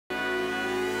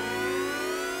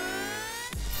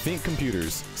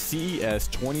ThinkComputers CES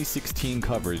 2016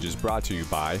 coverage is brought to you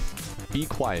by Be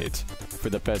Quiet. For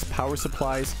the best power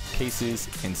supplies, cases,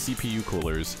 and CPU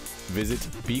coolers, visit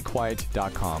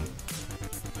BeQuiet.com.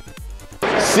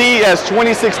 CES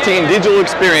 2016 digital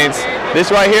experience. This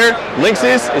right here,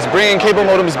 Linksys, is bringing cable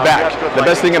modems back. The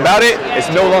best thing about it, it's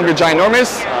no longer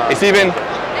ginormous. It's even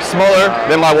smaller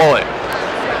than my wallet.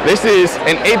 This is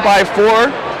an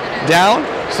 8x4 down,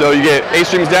 so you get 8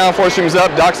 streams down, 4 streams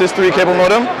up, DOCSIS 3 cable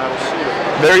modem.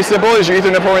 Very simple, is your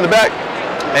Ethernet port in the back.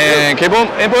 And cable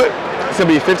input, it's going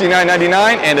to be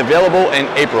 $59.99 and available in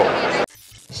April.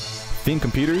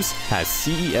 ThinkComputers has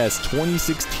CES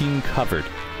 2016 covered.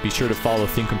 Be sure to follow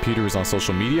ThinkComputers on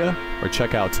social media or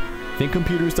check out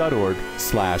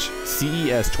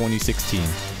thinkcomputers.org/CES 2016.